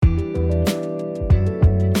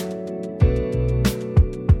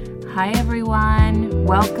Hi everyone,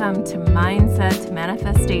 welcome to Mindset to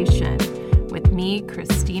Manifestation with me,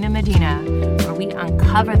 Christina Medina, where we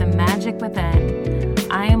uncover the magic within.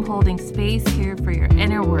 I am holding space here for your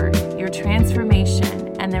inner work, your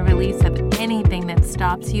transformation, and the release of anything that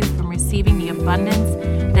stops you from receiving the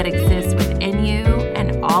abundance that exists within you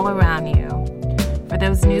and all around you. For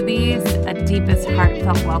those newbies, a deepest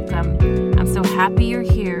heartfelt welcome. I'm so happy you're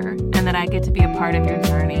here and that I get to be a part of your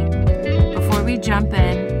journey. Before we jump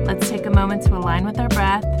in, let's take a moment to align with our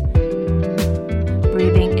breath.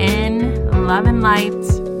 Breathing in, love and light,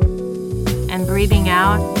 and breathing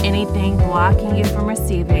out anything blocking you from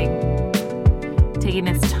receiving. Taking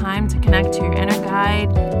this time to connect to your inner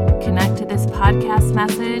guide, connect to this podcast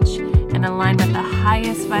message, and align with the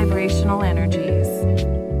highest vibrational energies.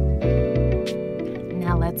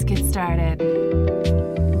 Now let's get started.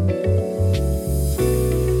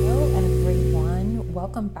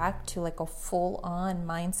 Welcome back to a full-on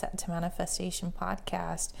Mindset to Manifestation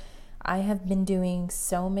podcast. I have been doing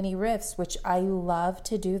so many riffs, which I love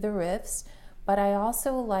to do the riffs, but I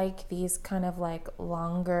also like these kind of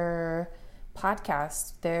longer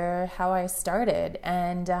podcasts. They're how I started.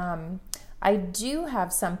 And I do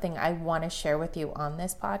have something I want to share with you on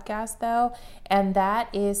this podcast though, and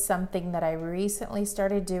that is something that I recently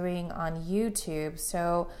started doing on YouTube.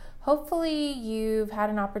 So hopefully you've had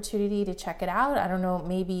an opportunity to check it out. I don't know,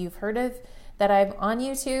 maybe you've heard of that I'm on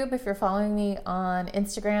YouTube. If you're following me on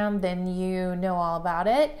Instagram, then you know all about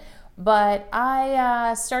it. But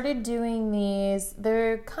I started doing these.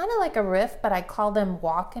 They're kind of like a riff, but I call them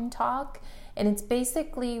walk and talk. And it's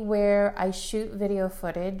basically where I shoot video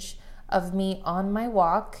footage of me on my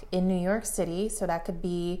walk in New York City. So that could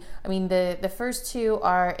be, the first two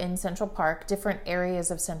are in Central Park, different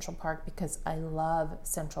areas of Central Park, because I love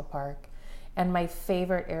Central Park. And my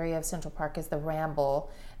favorite area of Central Park is the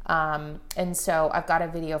Ramble. And so I've got a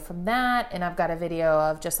video from that, and I've got a video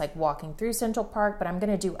of just walking through Central Park, but I'm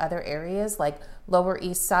going to do other areas like Lower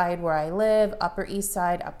East Side where I live, Upper East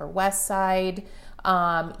Side, Upper West Side,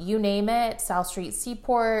 you name it, South Street,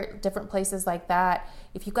 Seaport, different places like that.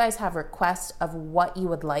 If you guys have requests of what you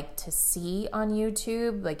would like to see on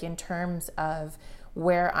YouTube, in terms of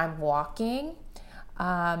where I'm walking,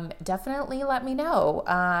 definitely let me know.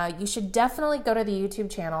 You should definitely go to the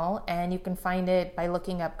YouTube channel, and you can find it by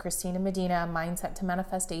looking up Christina Medina, Mindset to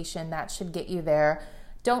Manifestation. That should get you there.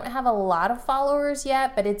 Don't have a lot of followers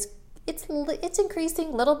yet, but it's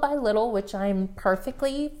increasing little by little, which I'm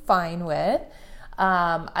perfectly fine with.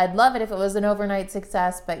 I'd love it if it was an overnight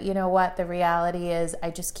success, but you know what? The reality is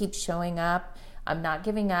I just keep showing up. I'm not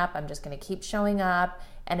giving up. I'm just going to keep showing up,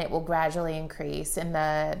 and it will gradually increase, and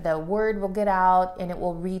the word will get out, and it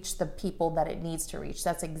will reach the people that it needs to reach.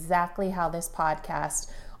 That's exactly how this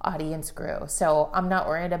podcast audience grew. So I'm not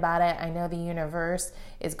worried about it. I know the universe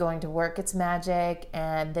is going to work its magic,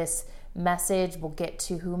 and this message will get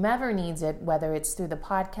to whomever needs it, whether it's through the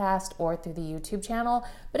podcast or through the YouTube channel.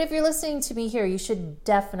 But if you're listening to me here, you should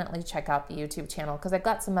definitely check out the YouTube channel, because I've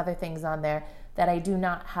got some other things on there that I do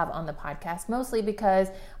not have on the podcast, mostly because,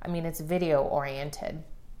 it's video oriented.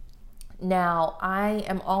 Now, I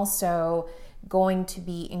am also going to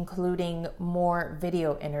be including more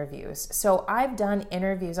video interviews. So I've done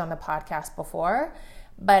interviews on the podcast before,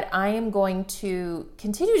 but I am going to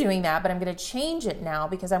continue doing that, but I'm going to change it now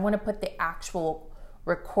because I want to put the actual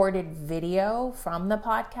recorded video from the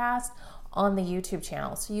podcast on the YouTube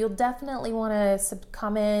channel. So you'll definitely want to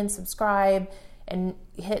come in, subscribe, and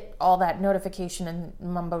hit all that notification and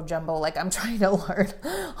mumbo jumbo. I'm trying to learn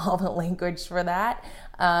all the language for that.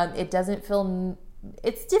 It doesn't feel,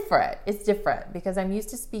 it's different. It's different because I'm used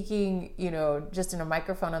to speaking, just in a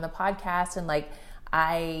microphone on the podcast, and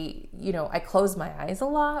I close my eyes a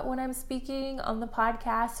lot when I'm speaking on the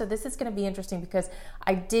podcast. So this is going to be interesting because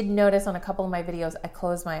I did notice on a couple of my videos, I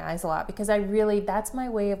close my eyes a lot because that's my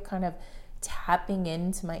way of kind of tapping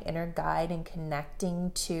into my inner guide and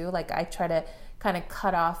connecting to, I try to kind of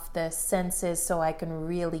cut off the senses so I can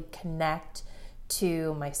really connect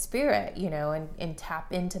to my spirit, and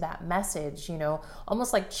tap into that message,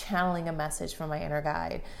 almost like channeling a message from my inner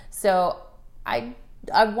guide. So I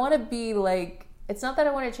want to be it's not that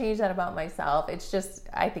I want to change that about myself. It's just,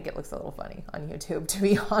 I think it looks a little funny on YouTube, to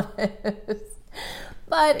be honest.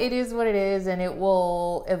 But it is what it is, and it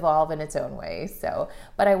will evolve in its own way.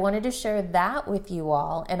 But I wanted to share that with you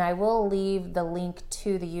all, and I will leave the link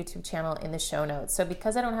to the YouTube channel in the show notes. So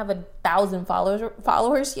because I don't have 1,000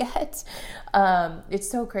 followers yet,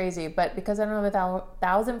 it's so crazy. But because I don't have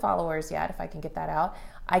 1,000 followers yet, if I can get that out,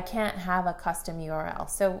 I can't have a custom URL.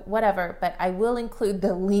 So whatever, but I will include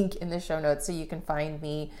the link in the show notes so you can find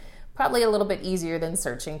me probably a little bit easier than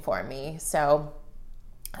searching for me. So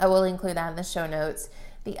I will include that in the show notes.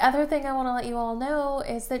 The other thing I want to let you all know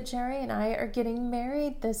is that Jerry and I are getting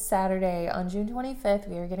married this Saturday on June 25th.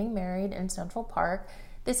 We are getting married in Central Park.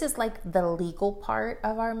 This is like the legal part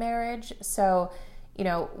of our marriage. So,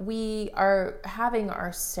 we are having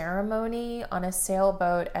our ceremony on a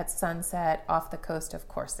sailboat at sunset off the coast of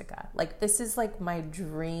Corsica. Like, this is like my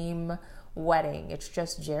dream wedding. It's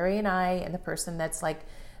just Jerry and I and the person that's like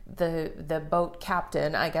the boat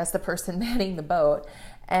captain, I guess, the person manning the boat.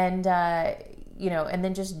 And, and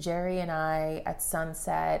then just Jerry and I at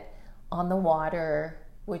sunset on the water,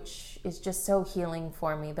 which is just so healing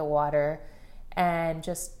for me, the water. And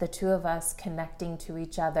just the two of us connecting to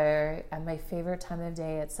each other at my favorite time of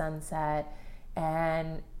day at sunset,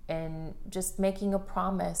 and just making a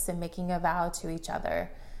promise and making a vow to each other.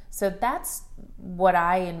 So that's what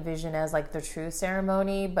I envision as like the true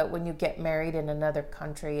ceremony. But when you get married in another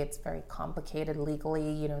country, it's very complicated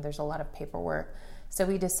legally. There's a lot of paperwork. So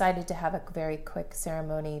we decided to have a very quick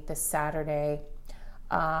ceremony this Saturday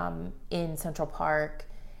in Central Park.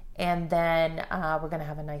 And then we're going to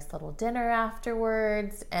have a nice little dinner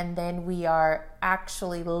afterwards. And then we are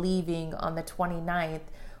actually leaving on the 29th.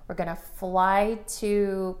 We're going to fly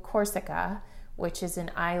to Corsica, which is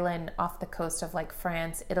an island off the coast of like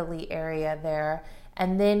France, Italy area there.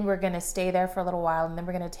 And then we're going to stay there for a little while. And then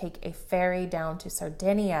we're going to take a ferry down to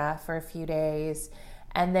Sardinia for a few days.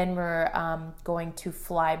 And then we're going to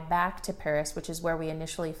fly back to Paris, which is where we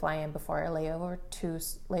initially fly in before our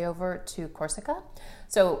layover to Corsica.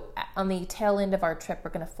 So on the tail end of our trip,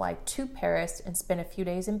 we're going to fly to Paris and spend a few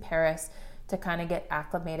days in Paris to kind of get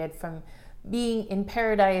acclimated from being in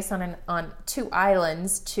paradise on two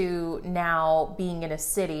islands to now being in a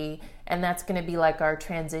city. And that's going to be like our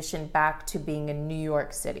transition back to being in New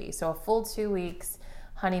York City. So a full 2 weeks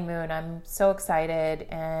honeymoon. I'm so excited,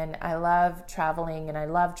 and I love traveling, and I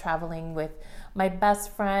love traveling with my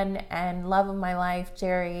best friend and love of my life,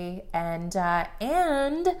 Jerry, and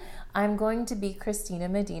I'm going to be Cristina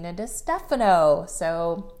Medina de Stefano.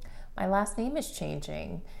 So my last name is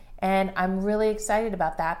changing, and I'm really excited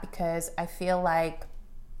about that because I feel like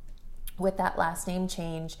with that last name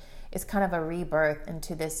change, it's kind of a rebirth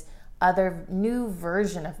into this other new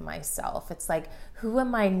version of myself. It's like, who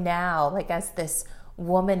am I now? Like, as this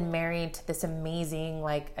woman married to this amazing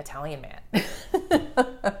like Italian man.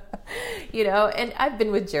 And I've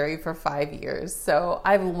been with Jerry for 5 years, so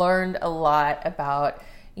I've learned a lot about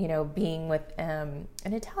being with an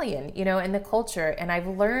Italian, and the culture, and I've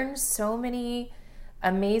learned so many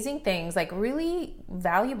amazing things, like really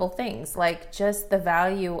valuable things, like just the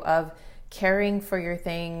value of caring for your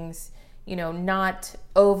things, not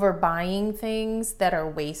overbuying things that are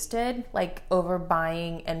wasted, like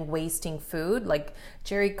overbuying and wasting food. Like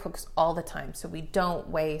Jerry cooks all the time, so we don't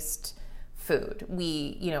waste food.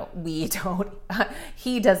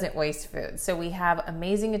 He doesn't waste food. So we have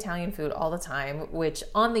amazing Italian food all the time, which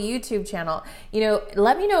on the YouTube channel,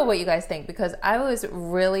 let me know what you guys think, because I was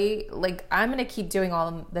really like, I'm going to keep doing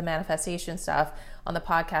all the manifestation stuff on the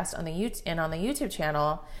podcast on the YouTube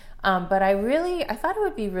channel. But I thought it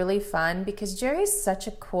would be really fun because Jerry's such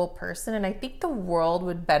a cool person, and I think the world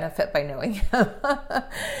would benefit by knowing him.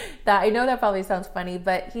 I know that probably sounds funny,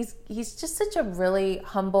 but he's just such a really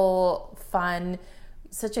humble, fun,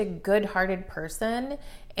 such a good-hearted person,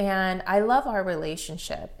 and I love our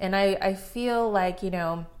relationship. And I feel like,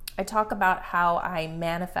 I talk about how I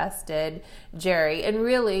manifested Jerry, and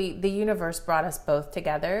really the universe brought us both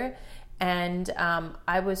together. And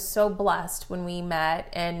I was so blessed when we met,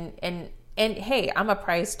 and hey, I'm a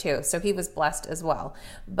prize too, so he was blessed as well.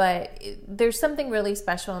 But there's something really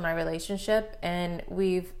special in our relationship, and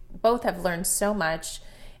we've both have learned so much,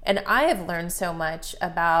 and I have learned so much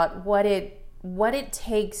about what it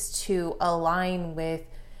takes to align with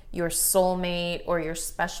your soulmate or your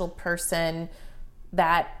special person,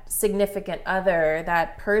 that significant other,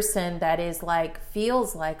 that person that is like,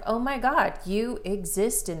 feels like, oh my God, you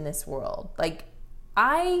exist in this world. Like,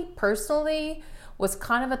 I personally was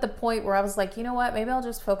kind of at the point where I was like, you know what, maybe I'll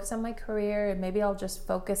just focus on my career, and maybe I'll just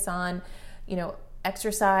focus on,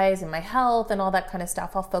 exercise and my health and all that kind of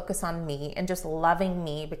stuff. I'll focus on me and just loving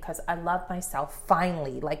me, because I love myself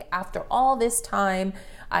finally. Like, after all this time,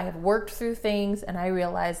 I have worked through things, and I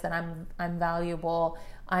realized that I'm valuable.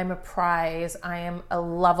 I'm a prize, I am a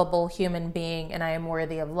lovable human being, and I am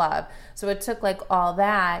worthy of love. So it took like all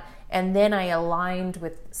that, and then I aligned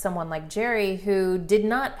with someone like Jerry, who did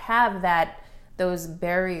not have those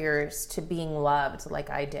barriers to being loved like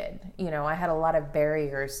I did. I had a lot of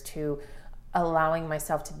barriers to allowing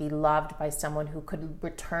myself to be loved by someone who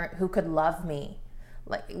could love me.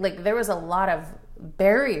 Like there was a lot of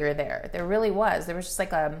barrier there. There really was. There was just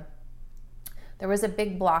like there was a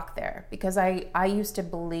big block there because I used to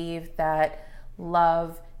believe that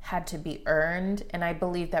love had to be earned, and I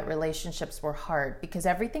believed that relationships were hard because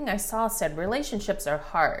everything I saw said relationships are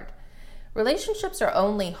hard. Relationships are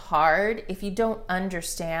only hard if you don't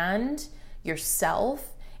understand yourself,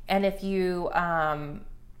 and if you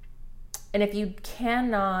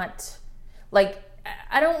cannot, like,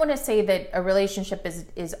 I don't want to say that a relationship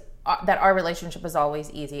is that our relationship is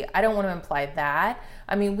always easy. I don't want to imply that.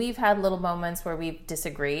 I mean, we've had little moments where we've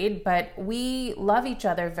disagreed, but we love each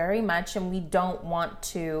other very much and we don't want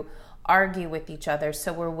to argue with each other.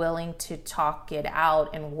 So we're willing to talk it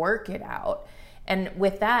out and work it out. And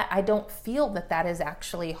with that, I don't feel that that is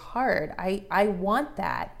actually hard. I want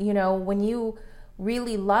that. You know, when you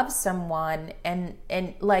really love someone and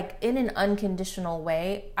like in an unconditional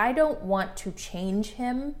way, I don't want to change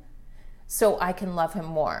him so I can love him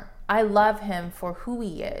more. I love him for who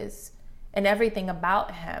he is and everything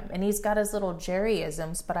about him. And he's got his little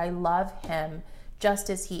Jerryisms, but I love him just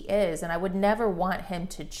as he is. And I would never want him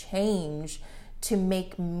to change to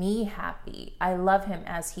make me happy. I love him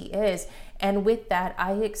as he is. And with that,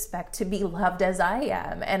 I expect to be loved as I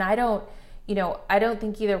am. And I don't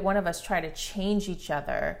think either one of us try to change each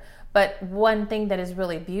other. But one thing that is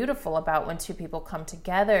really beautiful about when two people come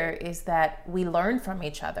together is that we learn from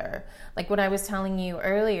each other. Like when I was telling you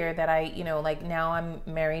earlier that now I'm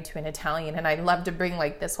married to an Italian and I'd love to bring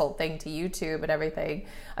like this whole thing to YouTube and everything.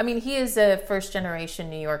 I mean, he is a first generation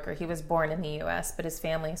New Yorker. He was born in the US, but his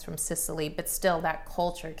family is from Sicily. But still that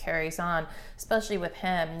culture carries on, especially with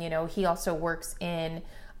him. You know, he also works in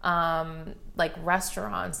like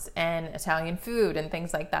restaurants and Italian food and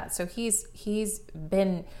things like that. So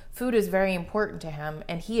food is very important to him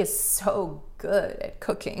and he is so good at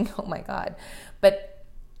cooking. Oh my God. But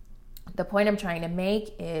the point I'm trying to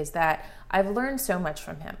make is that I've learned so much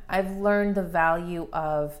from him. I've learned the value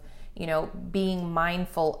of, being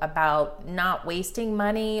mindful about not wasting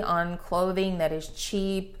money on clothing that is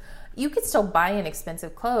cheap. You could still buy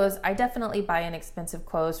inexpensive clothes. I definitely buy inexpensive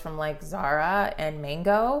clothes from like Zara and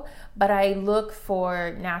Mango, but I look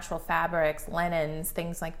for natural fabrics, linens,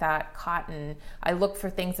 things like that, cotton. I look for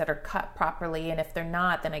things that are cut properly, and if they're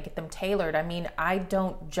not, then I get them tailored. I mean, I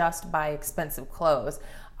don't just buy expensive clothes.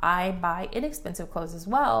 I buy inexpensive clothes as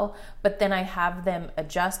well, but then I have them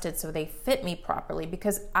adjusted so they fit me properly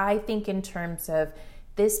because I think in terms of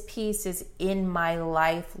this piece is in my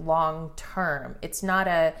life long term. It's not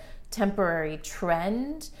a temporary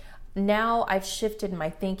trend. Now I've shifted my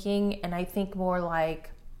thinking and I think more like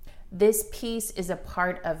this piece is a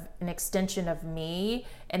part of an extension of me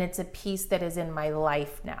and it's a piece that is in my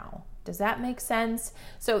life now. Does that make sense?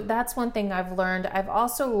 So that's one thing I've learned. I've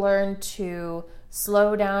also learned to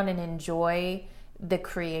slow down and enjoy the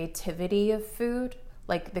creativity of food,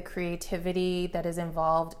 like the creativity that is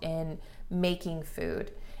involved in making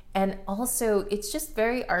food. And also, it's just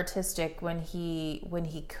very artistic when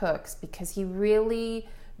he cooks because he really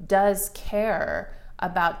does care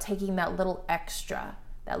about taking that little extra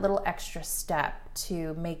step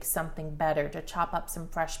to make something better, to chop up some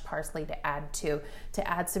fresh parsley to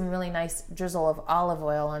add some really nice drizzle of olive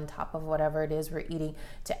oil on top of whatever it is we're eating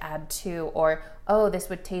to add to, or, oh, this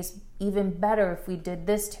would taste even better if we did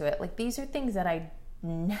this to it. Like these are things that I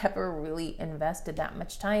never really invested that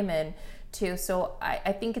much time in too. So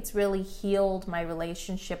I think it's really healed my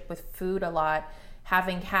relationship with food a lot,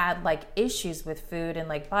 having had like issues with food and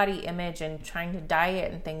like body image and trying to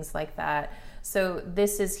diet and things like that. So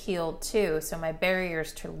this is healed too. So my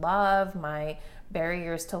barriers to love, my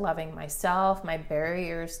barriers to loving myself, my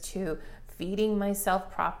barriers to feeding myself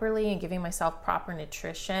properly and giving myself proper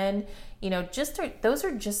nutrition, those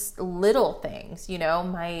are just little things,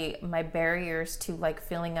 my barriers to like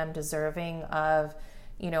feeling I'm deserving of,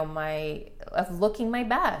 of looking my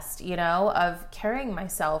best, of carrying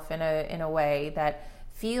myself in a way that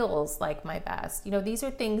feels like my best. These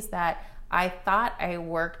are things that I thought I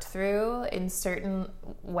worked through in certain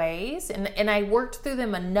ways, and I worked through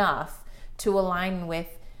them enough to align with,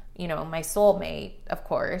 my soulmate, of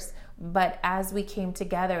course. But as we came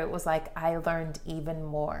together, it was like I learned even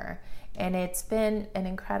more. And it's been an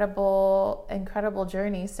incredible, incredible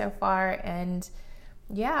journey so far. And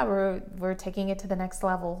yeah, we're taking it to the next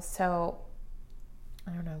level. So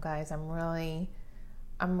I don't know, guys, I'm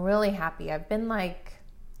really happy. I've been like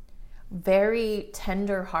very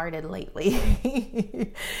tender-hearted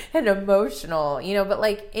lately and emotional, but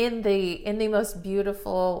like in the most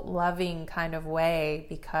beautiful, loving kind of way,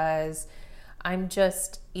 because I'm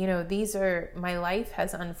just, my life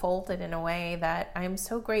has unfolded in a way that I'm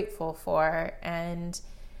so grateful for. And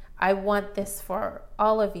I want this for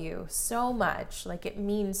all of you so much. Like, it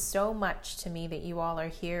means so much to me that you all are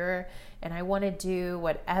here, and I want to do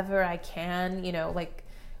whatever I can, like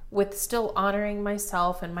with still honoring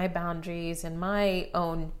myself and my boundaries and my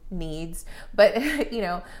own needs. But,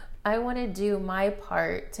 I want to do my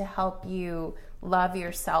part to help you love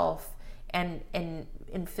yourself and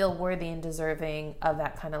feel worthy and deserving of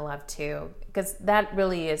that kind of love too. Because that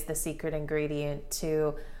really is the secret ingredient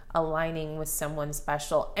to aligning with someone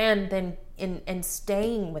special, and then in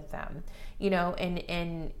staying with them, and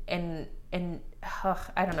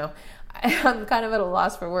I don't know. I'm kind of at a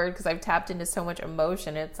loss for words because I've tapped into so much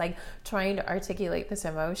emotion. It's like trying to articulate this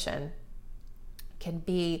emotion can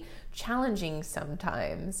be challenging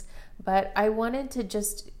sometimes. But I wanted to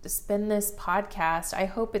just spend this podcast. I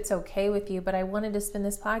hope it's okay with you, but I wanted to spend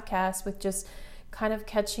this podcast with just kind of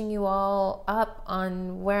catching you all up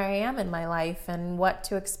on where I am in my life and what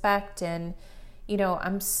to expect. And,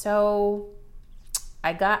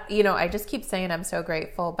 I just keep saying I'm so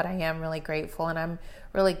grateful, but I am really grateful. And I'm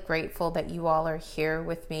really grateful that you all are here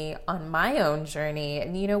with me on my own journey.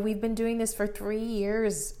 And, we've been doing this for 3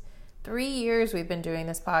 years. 3 years we've been doing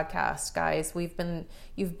this podcast, guys.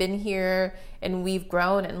 You've been here, and we've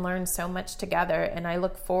grown and learned so much together. And I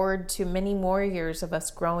look forward to many more years of us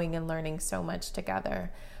growing and learning so much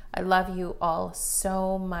together. I love you all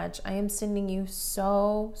so much. I am sending you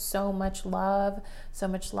so much love, so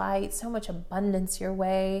much light, so much abundance your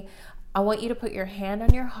way. I want you to put your hand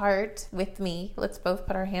on your heart with me. Let's both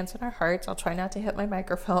put our hands on our hearts. I'll try not to hit my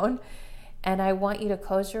microphone. And I want you to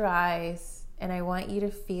close your eyes. And I want you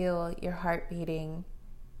to feel your heart beating.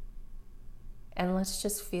 And let's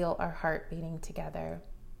just feel our heart beating together.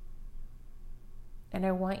 And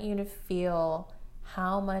I want you to feel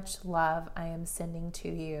how much love I am sending to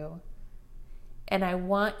you. And I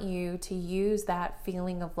want you to use that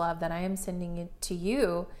feeling of love that I am sending it to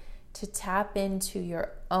you to tap into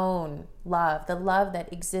your own love, the love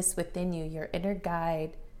that exists within you, your inner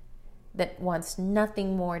guide that wants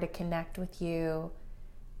nothing more to connect with you,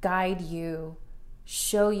 guide you,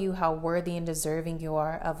 show you how worthy and deserving you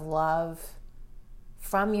are of love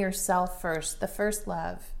from yourself first, the first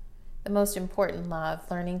love, the most important love,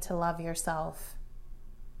 learning to love yourself.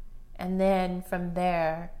 And then from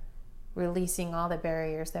there, releasing all the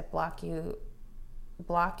barriers that block you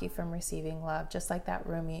from receiving love. Just like that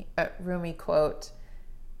Rumi quote,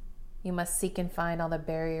 you must seek and find all the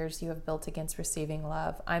barriers you have built against receiving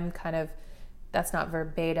love. That's not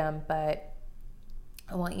verbatim, but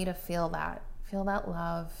I want you to feel that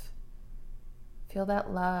love. Feel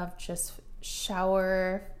that love just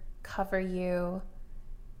cover you,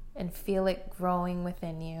 and feel it growing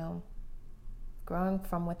within you, growing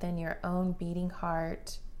from within your own beating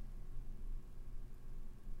heart.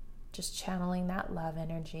 Just channeling that love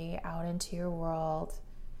energy out into your world.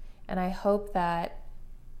 And I hope that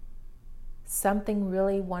something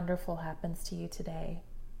really wonderful happens to you today.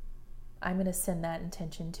 I'm going to send that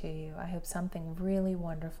intention to you. I hope something really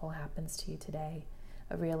wonderful happens to you today.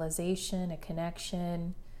 A realization, a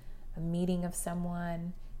connection, a meeting of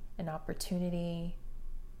someone, an opportunity,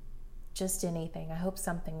 just anything. I hope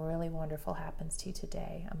something really wonderful happens to you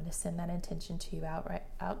today. I'm going to send that intention to you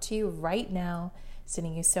out to you right now.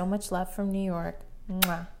 Sending you so much love from New York.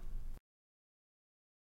 Mwah.